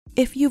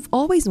If you've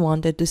always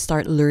wanted to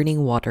start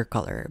learning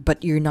watercolor,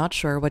 but you're not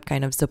sure what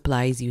kind of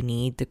supplies you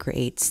need to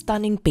create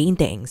stunning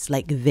paintings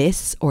like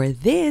this or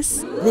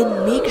this,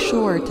 then make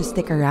sure to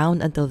stick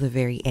around until the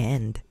very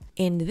end.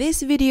 In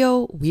this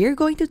video, we're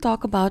going to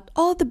talk about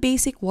all the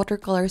basic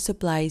watercolor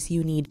supplies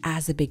you need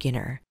as a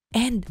beginner.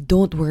 And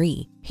don't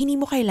worry, hindi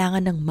mo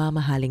kailangan ng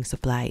mamahaling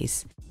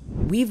supplies.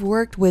 We've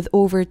worked with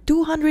over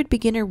 200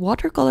 beginner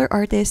watercolor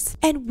artists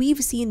and we've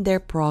seen their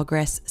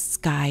progress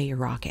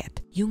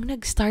skyrocket. Yung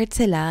nag-start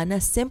sila na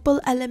simple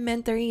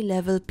elementary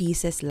level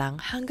pieces lang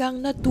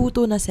hanggang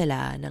natuto na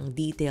sila ng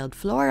detailed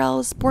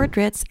florals,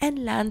 portraits,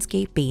 and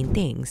landscape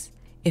paintings.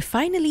 If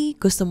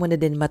finally, gusto mo na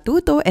din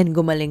matuto and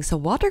gumaling sa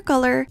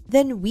watercolor,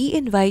 then we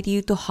invite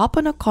you to hop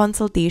on a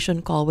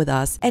consultation call with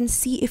us and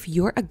see if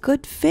you're a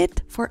good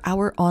fit for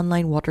our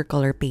online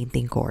watercolor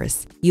painting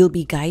course. You'll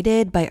be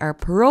guided by our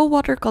pro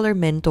watercolor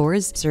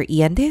mentors, Sir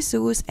Ian De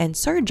Jesus and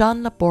Sir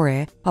John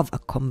Lapore, of a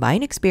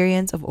combined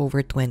experience of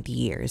over 20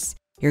 years.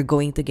 You're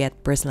going to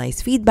get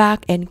personalized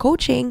feedback and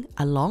coaching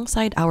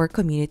alongside our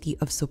community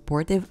of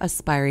supportive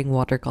aspiring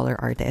watercolor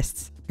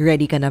artists.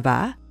 Ready ka na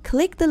ba?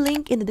 Click the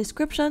link in the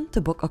description to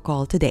book a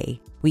call today.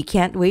 We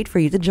can't wait for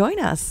you to join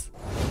us!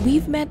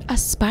 We've met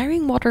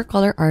aspiring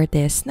watercolor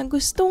artists na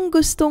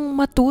gustong-gustong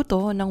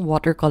matuto ng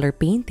watercolor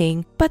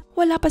painting but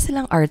wala pa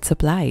silang art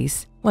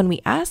supplies. When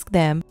we ask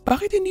them,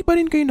 bakit hindi pa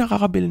rin kayo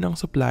nakakabili ng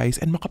supplies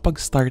and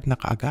makapag-start na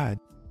kaagad?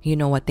 You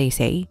know what they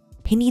say?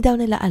 Hindi daw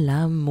nila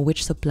alam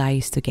which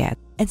supplies to get.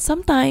 And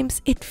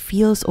sometimes, it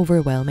feels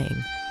overwhelming.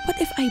 What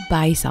if I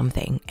buy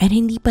something and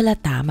hindi pala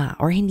tama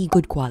or hindi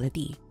good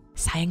quality?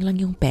 Sayang lang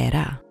yung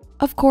pera.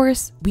 Of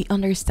course, we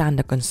understand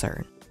the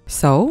concern.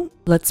 So,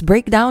 let's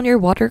break down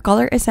your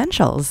watercolor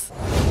essentials.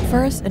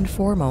 First and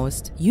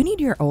foremost, you need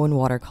your own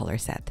watercolor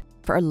set.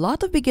 For a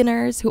lot of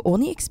beginners who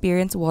only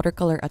experience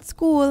watercolor at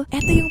school,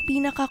 ito yung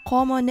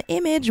pinaka-common na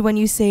image when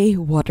you say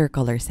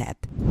watercolor set.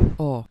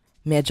 Oh,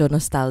 medyo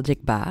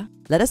nostalgic ba?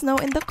 Let us know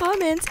in the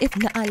comments if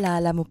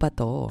naalala mo pa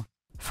to.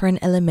 For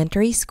an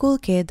elementary school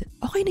kid,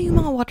 okay na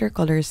yung mga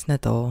watercolors na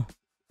to.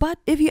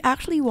 But if you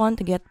actually want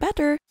to get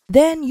better,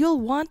 then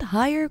you'll want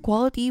higher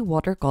quality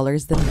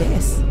watercolors than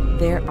this.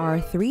 There are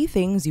 3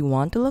 things you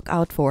want to look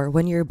out for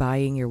when you're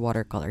buying your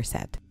watercolor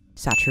set: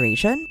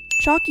 saturation,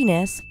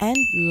 chalkiness, and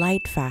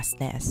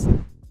lightfastness.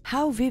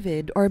 How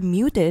vivid or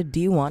muted do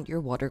you want your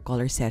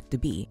watercolor set to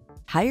be?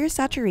 Higher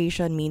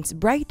saturation means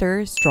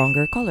brighter,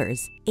 stronger colors,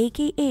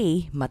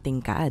 aka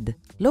matingkad.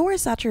 Lower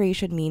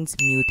saturation means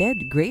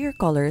muted, grayer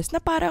colors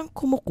na parang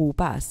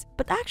kumukupas.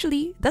 But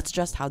actually, that's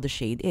just how the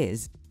shade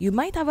is. You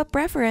might have a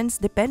preference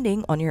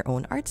depending on your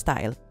own art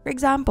style. For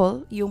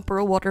example, yung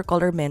pro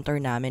watercolor mentor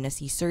namin na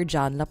si Sir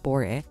John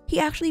Lapore, he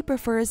actually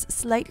prefers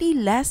slightly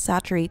less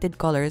saturated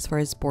colors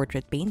for his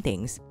portrait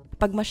paintings.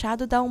 Pag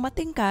masyado daw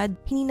matingkad,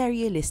 hindi na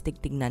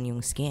realistic tingnan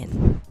yung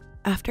skin.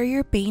 After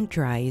your paint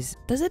dries,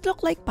 does it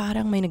look like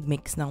parang may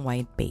nagmix ng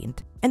white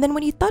paint? And then when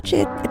you touch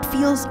it, it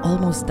feels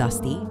almost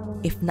dusty?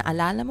 If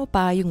naalala mo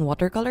pa yung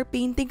watercolor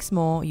paintings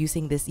mo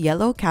using this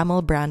yellow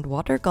camel brand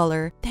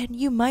watercolor, then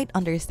you might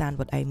understand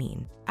what I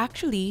mean.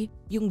 Actually,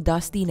 yung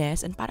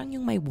dustiness and parang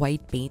yung may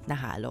white paint na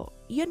halo,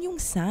 yan yung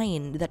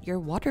sign that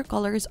your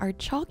watercolors are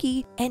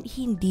chalky and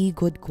hindi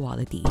good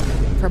quality.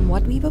 From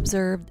what we've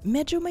observed,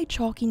 medyo may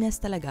chalkiness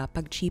talaga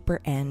pag cheaper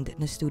end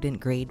na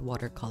student grade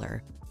watercolor.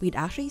 We'd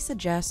actually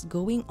suggest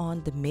going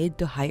on the mid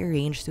to higher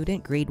range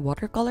student grade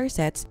watercolor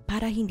sets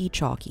para hindi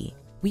chalky.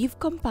 We've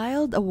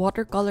compiled a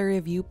watercolor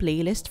review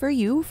playlist for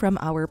you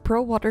from our pro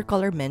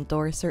watercolor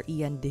mentor, Sir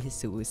Ian De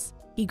Jesus.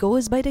 He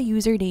goes by the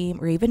username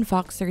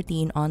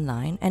RavenFox13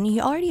 online and he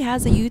already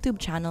has a YouTube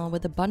channel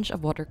with a bunch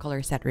of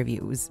watercolor set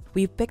reviews.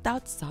 We've picked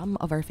out some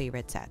of our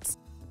favorite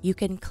sets. You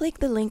can click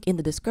the link in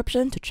the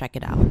description to check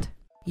it out.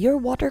 Your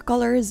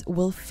watercolors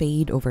will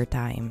fade over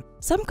time.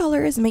 Some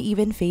colors may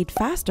even fade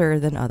faster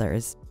than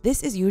others.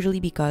 This is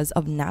usually because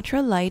of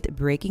natural light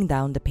breaking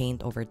down the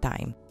paint over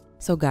time.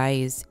 So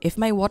guys, if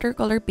may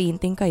watercolor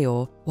painting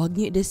kayo, wag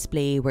niyo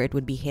display where it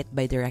would be hit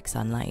by direct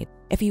sunlight.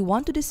 If you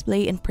want to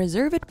display and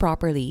preserve it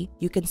properly,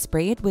 you can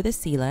spray it with a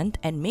sealant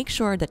and make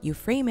sure that you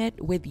frame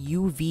it with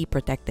UV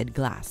protected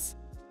glass.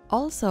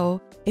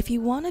 Also, if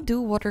you want to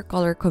do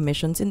watercolor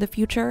commissions in the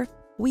future,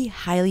 we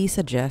highly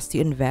suggest you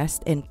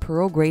invest in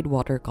pro-grade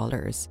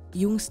watercolors.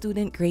 Yung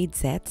student-grade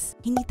sets,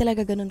 hindi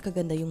talaga ganun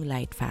kaganda yung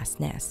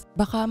Lightfastness.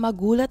 Baka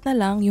magulat na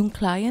lang yung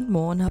client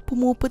mo na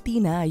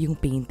pumuputi na yung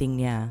painting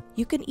niya.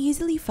 You can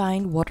easily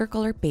find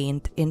watercolor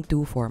paint in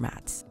 2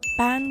 formats,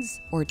 pans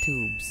or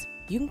tubes.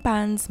 Yung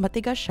pans,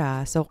 matigas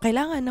siya, so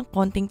kailangan ng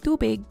konting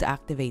tubig to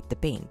activate the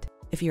paint.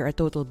 If you're a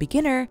total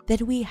beginner,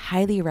 then we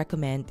highly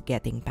recommend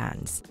getting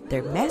pans.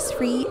 They're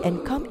mess-free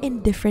and come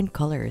in different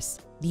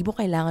colors. Di mo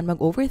kailangan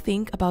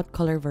mag-overthink about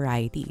color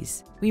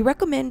varieties. We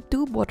recommend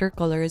tube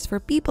watercolors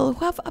for people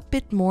who have a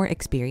bit more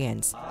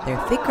experience. They're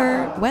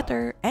thicker,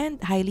 wetter,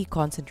 and highly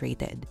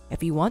concentrated.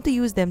 If you want to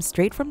use them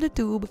straight from the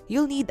tube,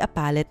 you'll need a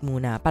palette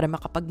muna para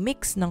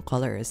makapag-mix ng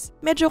colors.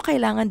 Medyo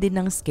kailangan din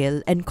ng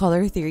skill and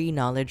color theory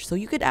knowledge so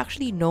you could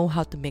actually know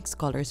how to mix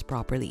colors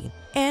properly.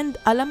 And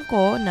alam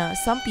ko na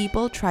some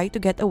people try to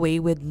get away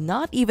with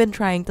not even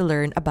trying to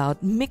learn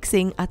about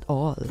mixing at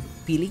all.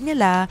 Feeling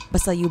nila,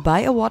 basta you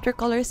buy a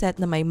watercolor set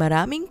na may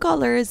maraming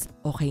colors,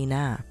 okay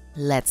na.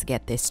 Let's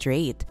get this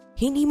straight.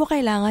 Hindi mo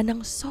kailangan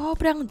ng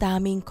sobrang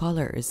daming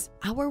colors.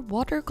 Our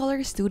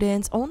watercolor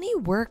students only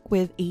work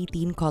with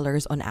 18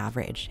 colors on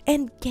average.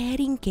 And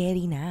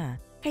carry na.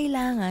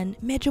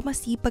 Kailangan, medyo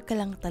masipag ka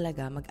lang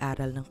talaga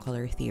mag-aral ng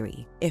color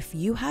theory. If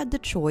you had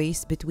the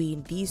choice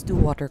between these two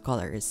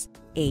watercolors,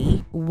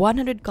 A,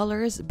 100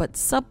 colors but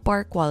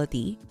subpar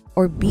quality,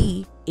 or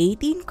B,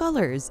 18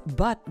 colors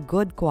but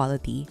good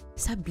quality,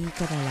 sabi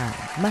ka na lang,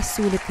 mas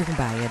sulit yung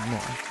bayad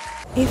mo.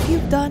 If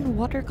you've done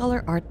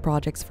watercolor art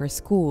projects for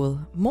school,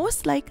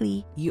 most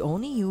likely, you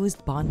only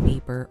used bond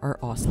paper or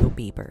Oslo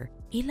paper.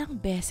 Ilang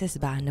beses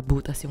ba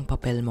nabutas yung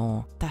papel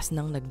mo? Tas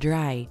nang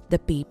nag-dry, the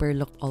paper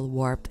looked all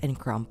warped and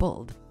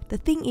crumpled. The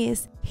thing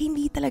is,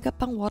 hindi talaga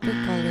pang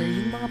watercolor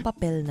yung mga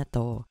papel na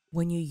to.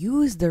 When you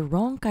use the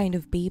wrong kind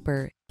of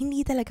paper,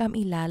 hindi talaga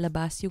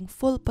ilalabas yung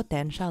full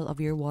potential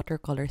of your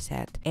watercolor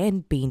set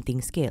and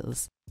painting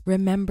skills.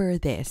 Remember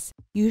this,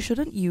 you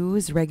shouldn't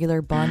use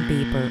regular bond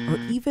paper or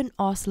even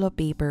Oslo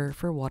paper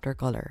for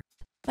watercolor.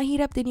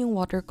 Mahirap din yung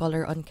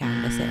watercolor on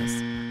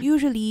canvases.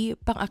 Usually,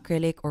 pang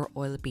acrylic or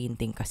oil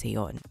painting kasi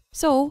yon.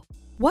 So,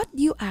 what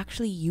do you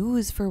actually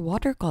use for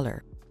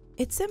watercolor?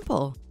 It's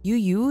simple. You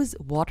use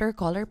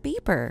watercolor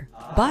paper.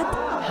 But,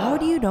 how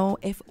do you know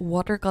if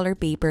watercolor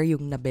paper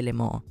yung nabili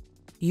mo?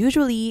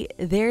 Usually,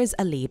 there's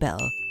a label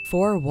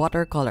for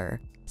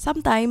watercolor.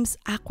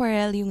 Sometimes,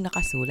 aquarelle yung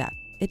nakasulat.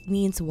 It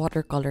means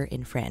watercolor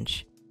in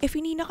French. If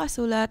hindi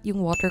nakasulat yung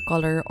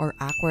watercolor or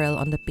aquarelle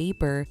on the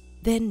paper,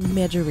 then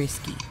medyo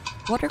risky.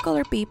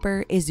 Watercolor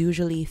paper is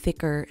usually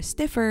thicker,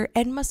 stiffer,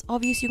 and mas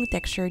obvious yung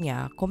texture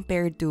niya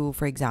compared to,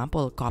 for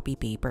example, copy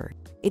paper.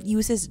 It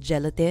uses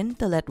gelatin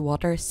to let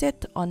water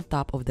sit on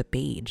top of the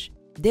page.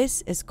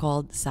 This is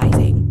called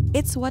sizing.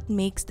 It's what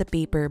makes the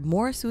paper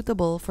more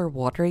suitable for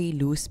watery,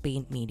 loose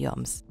paint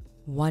mediums.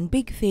 One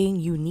big thing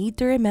you need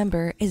to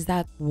remember is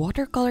that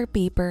watercolor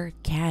paper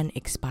can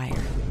expire.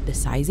 The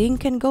sizing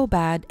can go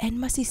bad and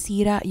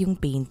masisira yung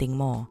painting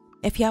mo.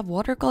 If you have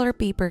watercolor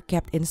paper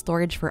kept in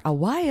storage for a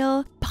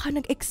while, baka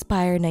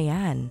nag-expire na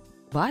yan.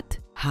 But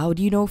how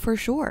do you know for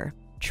sure?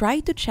 Try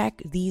to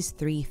check these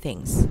 3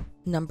 things.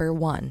 Number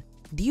 1,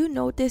 do you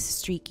notice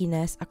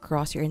streakiness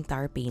across your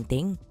entire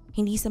painting?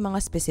 Hindi sa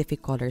mga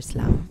specific colors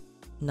lang.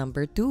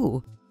 Number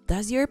 2,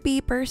 does your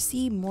paper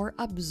seem more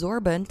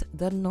absorbent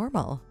than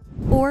normal?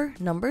 Or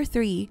number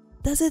 3,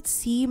 does it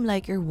seem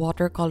like your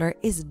watercolor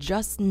is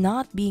just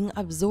not being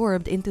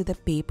absorbed into the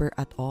paper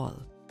at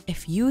all?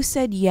 If you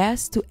said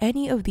yes to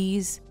any of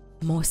these,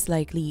 most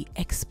likely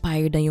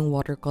expired na yung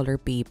watercolor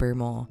paper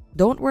mo.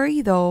 Don't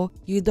worry though,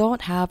 you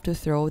don't have to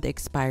throw the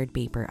expired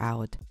paper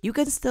out. You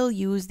can still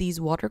use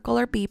these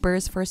watercolor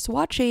papers for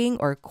swatching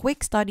or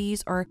quick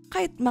studies or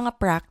kahit mga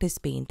practice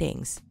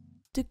paintings.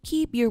 To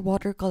keep your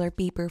watercolor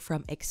paper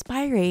from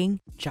expiring,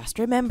 just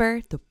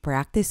remember to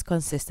practice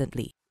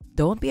consistently.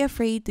 Don't be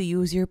afraid to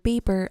use your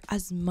paper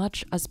as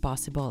much as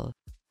possible.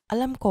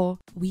 Alam ko,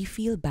 we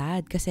feel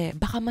bad kasi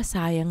baka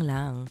masayang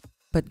lang.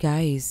 But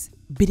guys,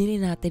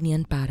 binili natin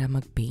yan para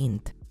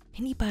mag-paint.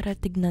 Hindi para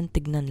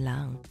tignan-tignan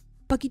lang.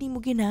 Pag hindi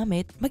mo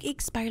ginamit,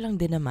 mag-expire lang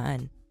din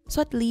naman. So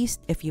at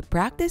least, if you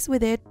practice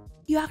with it,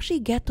 you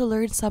actually get to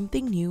learn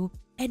something new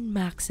and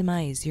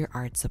maximize your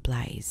art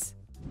supplies.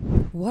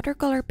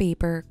 Watercolor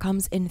paper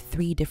comes in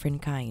 3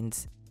 different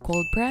kinds: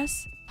 cold press,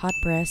 hot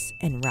press,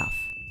 and rough.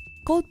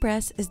 Cold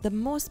press is the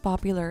most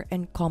popular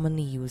and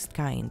commonly used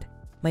kind.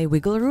 May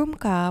wiggle room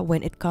ka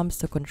when it comes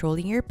to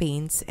controlling your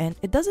paints and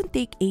it doesn't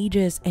take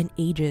ages and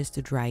ages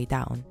to dry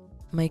down.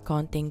 May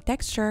konting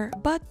texture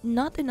but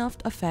not enough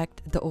to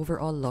affect the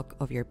overall look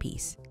of your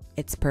piece.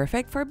 It's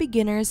perfect for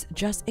beginners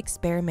just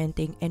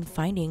experimenting and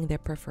finding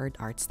their preferred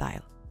art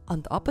style.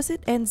 On the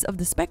opposite ends of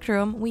the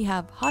spectrum, we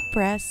have hot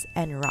press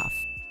and rough.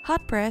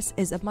 Hot press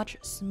is a much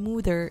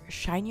smoother,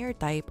 shinier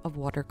type of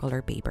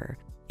watercolor paper.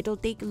 It'll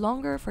take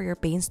longer for your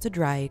paints to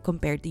dry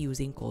compared to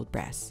using cold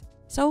press.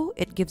 So,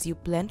 it gives you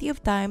plenty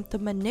of time to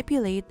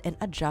manipulate and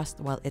adjust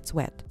while it's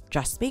wet.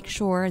 Just make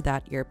sure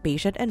that you're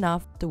patient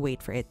enough to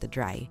wait for it to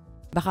dry.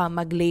 Baka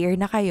mag-layer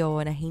na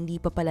kayo na hindi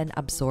pa pala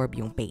na-absorb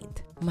yung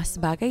paint. Mas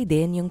bagay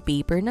din yung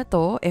paper na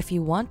to if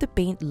you want to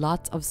paint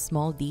lots of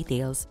small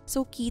details,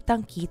 so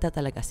kitang-kita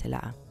talaga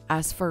sila.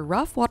 As for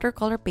rough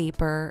watercolor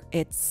paper,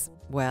 it's,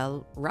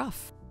 well,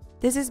 rough.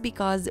 This is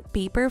because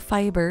paper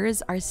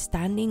fibers are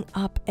standing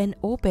up and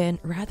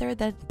open rather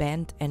than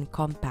bent and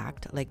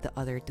compact like the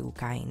other 2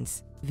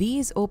 kinds.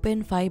 These open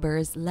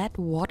fibers let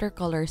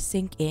watercolor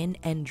sink in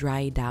and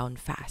dry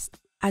down fast.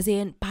 As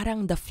in,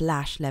 parang the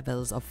flash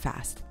levels of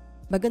fast.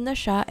 Maganda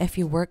siya if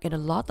you work in a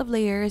lot of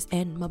layers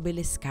and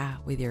mabilis ka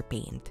with your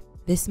paint.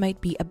 This might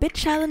be a bit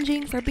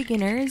challenging for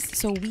beginners,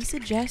 so we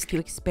suggest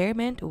you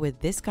experiment with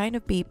this kind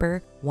of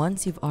paper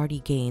once you've already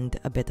gained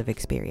a bit of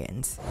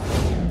experience.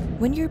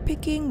 When you're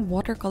picking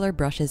watercolor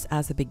brushes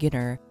as a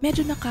beginner,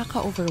 medyo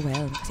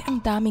nakaka-overwhelm kasi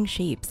ang daming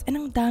shapes and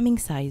ang daming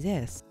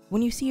sizes.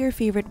 When you see your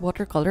favorite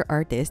watercolor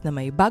artist na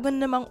may bago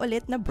na namang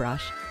ulit na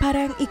brush,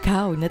 parang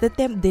ikaw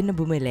natatempt din na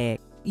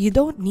bumili. You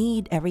don't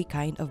need every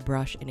kind of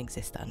brush in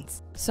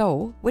existence.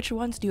 So, which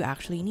ones do you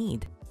actually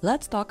need?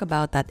 Let's talk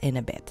about that in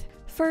a bit.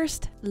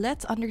 First,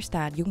 let's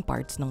understand yung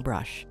parts ng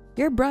brush.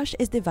 Your brush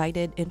is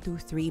divided into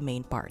 3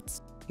 main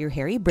parts. Your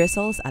hairy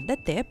bristles at the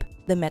tip,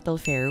 the metal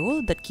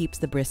ferrule that keeps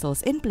the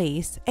bristles in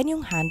place, and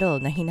yung handle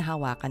na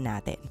hinahawakan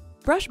natin.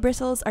 Brush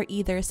bristles are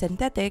either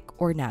synthetic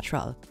or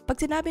natural.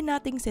 Pag sinabi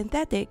nating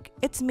synthetic,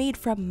 it's made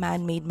from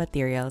man-made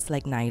materials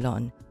like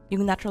nylon.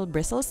 Yung natural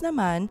bristles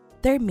naman,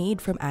 they're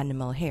made from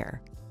animal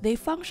hair. They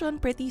function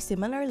pretty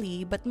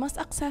similarly but mas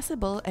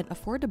accessible and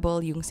affordable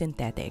yung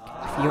synthetic.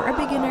 If you're a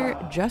beginner,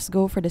 just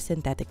go for the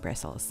synthetic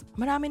bristles.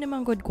 Marami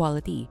namang good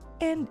quality.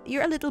 And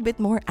you're a little bit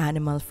more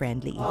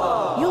animal-friendly.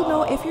 You'll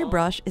know if your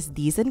brush is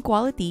decent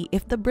quality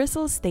if the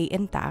bristles stay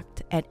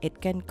intact and it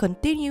can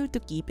continue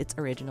to keep its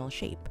original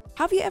shape.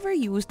 Have you ever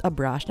used a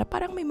brush na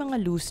parang may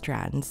mga loose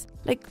strands?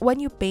 Like when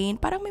you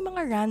paint, parang may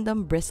mga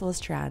random bristle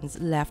strands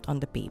left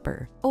on the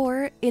paper.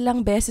 Or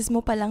ilang beses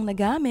mo palang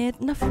nagamit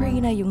na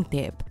fray na yung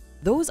tip.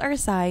 Those are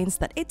signs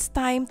that it's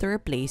time to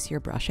replace your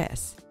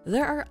brushes.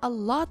 There are a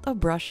lot of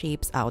brush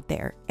shapes out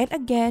there, and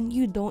again,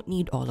 you don't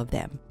need all of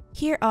them.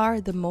 Here are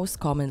the most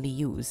commonly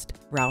used: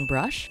 round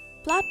brush,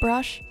 flat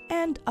brush,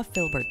 and a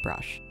filbert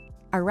brush.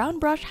 A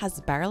round brush has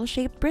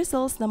barrel-shaped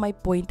bristles na may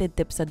pointed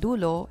tip sa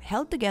dulo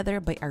held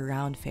together by a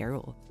round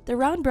ferrule. The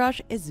round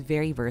brush is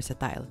very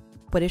versatile.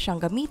 Pwede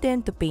siyang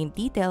gamitin to paint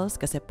details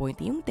kasi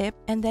pointy yung tip,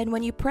 and then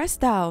when you press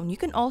down, you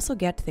can also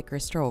get thicker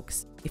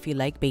strokes. If you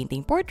like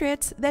painting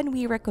portraits, then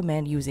we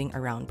recommend using a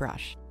round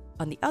brush.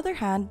 On the other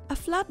hand, a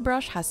flat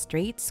brush has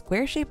straight,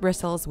 square-shaped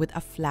bristles with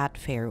a flat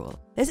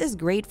ferrule. This is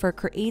great for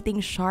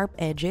creating sharp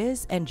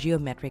edges and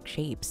geometric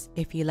shapes.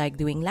 If you like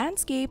doing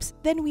landscapes,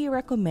 then we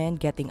recommend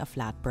getting a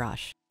flat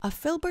brush. A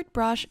filbert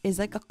brush is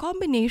like a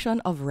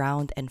combination of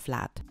round and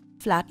flat.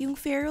 Flat yung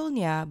ferrule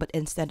niya, but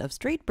instead of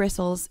straight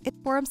bristles, it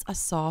forms a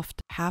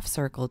soft,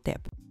 half-circle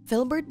tip.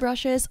 Filbert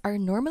brushes are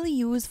normally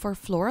used for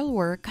floral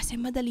work kasi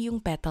madali yung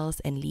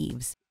petals and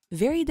leaves.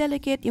 Very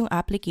delicate yung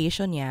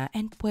application niya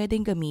and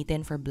pwedeng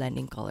gamitin for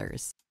blending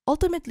colors.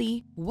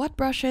 Ultimately, what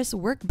brushes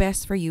work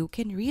best for you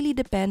can really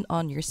depend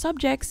on your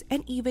subjects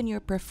and even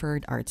your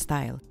preferred art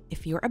style.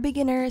 If you're a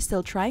beginner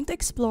still trying to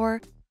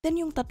explore,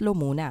 then yung tatlo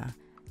muna: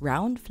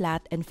 round,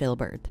 flat, and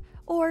filbert.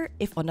 Or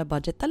if on a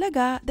budget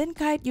talaga, then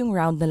kahit yung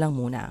round na lang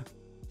muna.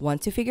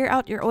 Once you figure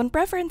out your own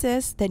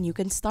preferences, then you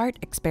can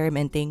start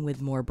experimenting with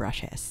more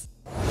brushes.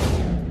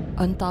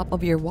 On top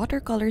of your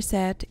watercolor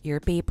set, your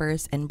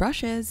papers, and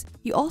brushes,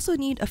 you also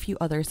need a few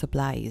other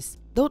supplies.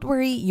 Don't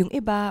worry, yung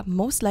iba,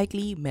 most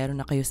likely meron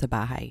na kayo sa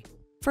bahay.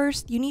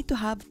 First, you need to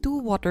have 2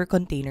 water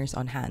containers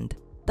on hand.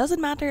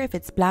 Doesn't matter if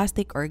it's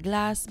plastic or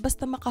glass,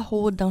 basta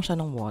makahold lang siya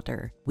ng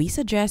water. We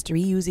suggest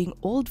reusing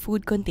old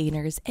food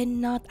containers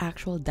and not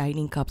actual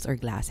dining cups or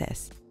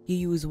glasses. You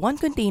use one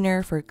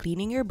container for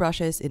cleaning your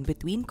brushes in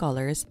between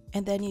colors,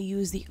 and then you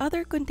use the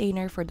other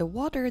container for the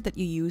water that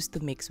you use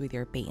to mix with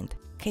your paint.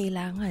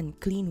 Kailangan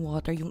clean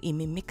water yung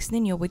imimix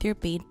ninyo with your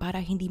paint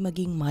para hindi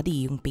maging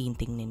muddy yung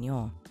painting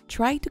ninyo.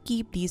 Try to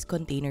keep these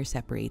containers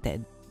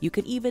separated. You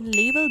can even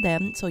label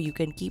them so you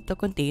can keep the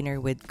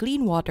container with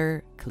clean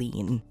water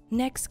clean.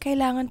 Next,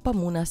 kailangan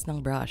pamunas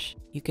ng brush.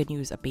 You can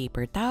use a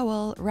paper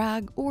towel,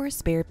 rag, or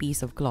spare piece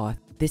of cloth.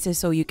 This is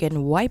so you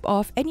can wipe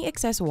off any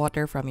excess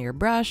water from your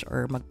brush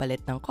or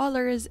magpalit ng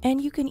colors,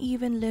 and you can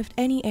even lift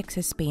any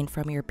excess paint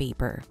from your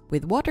paper.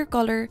 With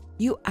watercolor,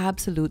 you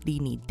absolutely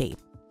need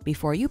tape.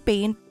 Before you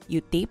paint,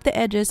 you tape the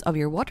edges of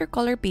your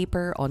watercolor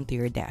paper onto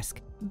your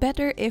desk.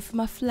 Better if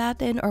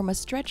ma-flatten or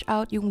ma-stretch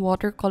out yung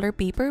watercolor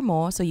paper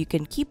mo so you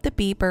can keep the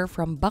paper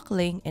from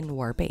buckling and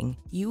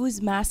warping. Use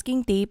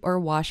masking tape or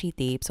washi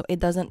tape so it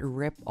doesn't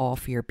rip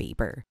off your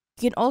paper.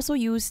 You can also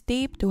use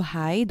tape to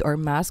hide or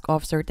mask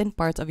off certain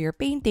parts of your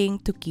painting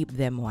to keep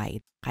them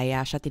white.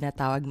 Kaya siya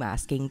tinatawag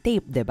masking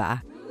tape,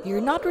 diba? You're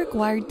not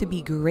required to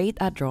be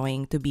great at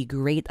drawing to be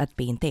great at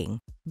painting,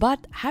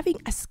 but having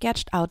a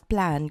sketched out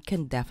plan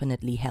can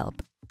definitely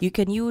help. You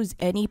can use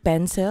any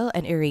pencil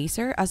and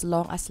eraser as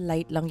long as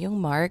light lang yung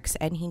marks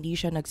and hindi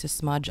siya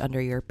nagsasmudge under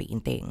your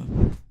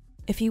painting.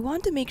 If you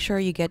want to make sure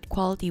you get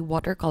quality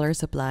watercolor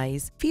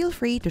supplies, feel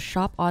free to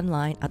shop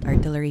online at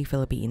Artillery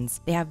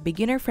Philippines. They have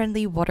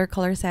beginner-friendly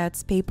watercolor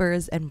sets,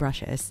 papers, and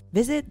brushes.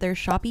 Visit their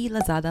Shopee,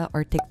 Lazada,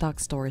 or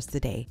TikTok stores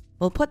today.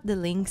 We'll put the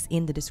links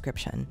in the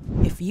description.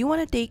 If you want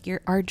to take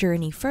your art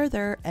journey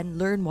further and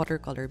learn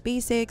watercolor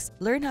basics,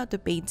 learn how to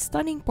paint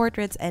stunning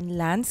portraits and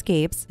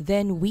landscapes,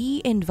 then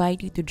we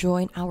invite you to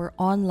join our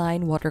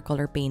online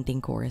watercolor painting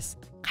course.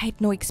 Kahit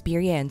no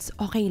experience,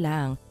 okay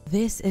lang.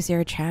 This is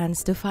your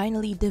chance to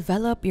finally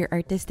develop your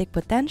artistic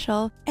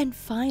potential and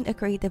find a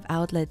creative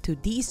outlet to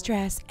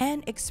de-stress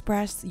and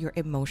express your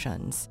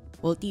emotions.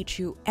 We'll teach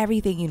you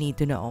everything you need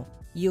to know.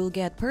 You'll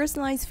get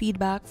personalized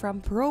feedback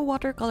from pro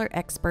watercolor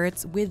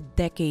experts with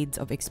decades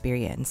of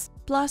experience.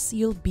 Plus,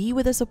 you'll be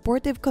with a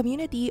supportive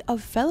community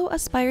of fellow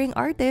aspiring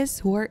artists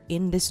who are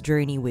in this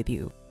journey with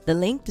you. The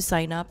link to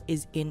sign up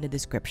is in the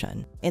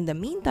description. In the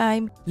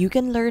meantime, you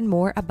can learn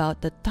more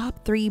about the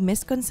top 3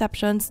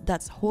 misconceptions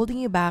that's holding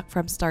you back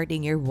from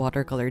starting your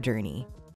watercolor journey.